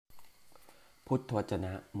พุทธวจน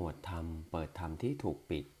ะหมวดธรรมเปิดธรรมที่ถูก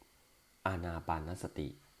ปิดอานาปานสติ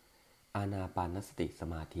อานาปานสติส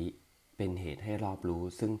มาธิเป็นเหตุให้รอบรู้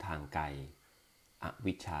ซึ่งทางไกลอ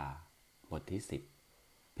วิชชาบทที่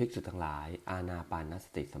10ภิกษุทั้งหลายอานาปานส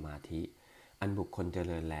ติสมาธิอันบุคคลเจ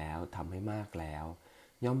ริญแล้วทำให้มากแล้ว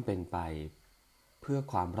ย่อมเป็นไปเพื่อ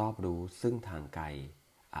ความรอบรู้ซึ่งทางไกล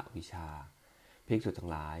อวิชชาภิกษุทั้ง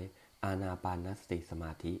หลายอานาปานสติสม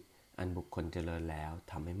าธิอันบุคคลเจริญแล้ว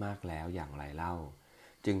ทำให้มากแล้วอย่างไรเล่า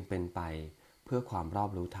จึงเป็นไปเพื่อความรอบ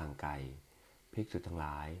รู้ทางไกลภิกษุทั้งหล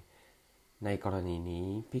ายในกรณีนี้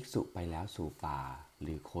ภิกษุไปแล้วสู่ป่าห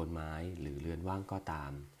รือโคนไม้หรือเรือนว่างก็ตา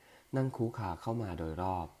มนั่งคูขาเข้ามาโดยร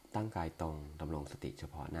อบตั้งกายตรงดำรงสติเฉ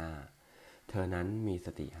พาะหน้าเธอนั้นมีส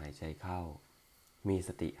ติหายใจเข้ามีส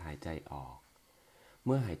ติหายใจออกเ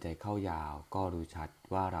มื่อหายใจเข้ายาวก็รู้ชัด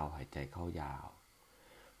ว่าเราหายใจเข้ายาว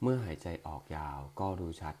เมื่อหายใจออกยาวก็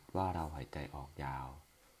รู้ชัดว่าเราหายใจออกยาว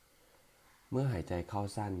เมื่อหายใจเข้า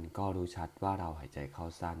สั้นก็รู้ชัดว่าเราหายใจเข้า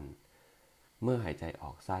สั้นเมื่อหายใจอ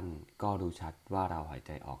อกสั้นก็รู้ชัดว่าเราหายใ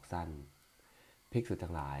จออกสั้นภิกษุ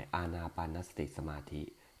ทั้งหลายอานาปานสติสมาธิ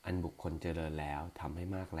อันบุคคลเจริญแล้วทำให้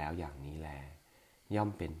มากแล้วอย่างนี้แลย่อม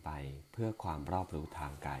เป็นไปเพื่อความรอบรู้ทา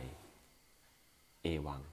งไกลเอวัง